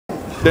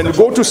Then you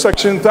go to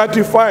section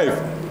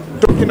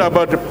 35, talking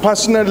about the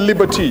personal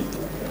liberty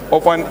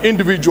of an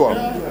individual.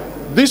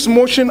 This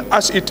motion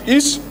as it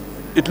is,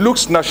 it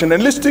looks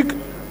nationalistic,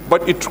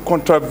 but it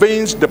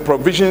contravenes the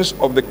provisions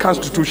of the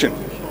Constitution.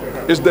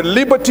 It's the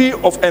liberty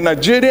of a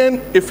Nigerian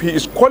if he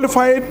is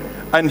qualified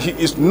and he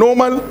is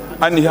normal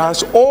and he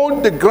has all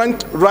the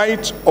grant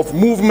rights of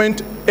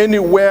movement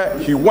anywhere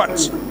he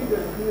wants.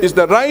 It's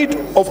the right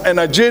of a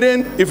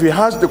Nigerian if he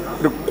has the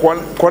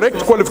correct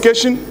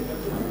qualification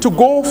to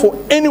go for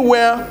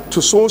anywhere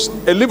to source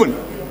a living.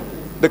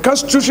 The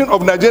Constitution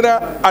of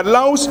Nigeria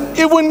allows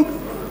even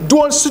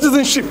dual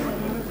citizenship,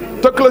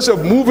 talk less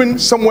of moving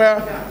somewhere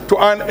to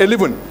earn a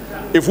living.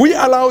 If we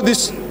allow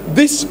this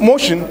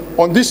motion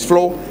on this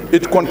floor,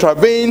 it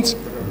contravenes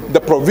the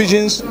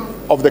provisions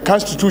of the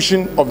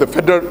Constitution of the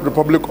Federal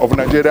Republic of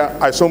Nigeria.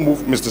 I so move,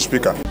 Mr.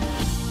 Speaker.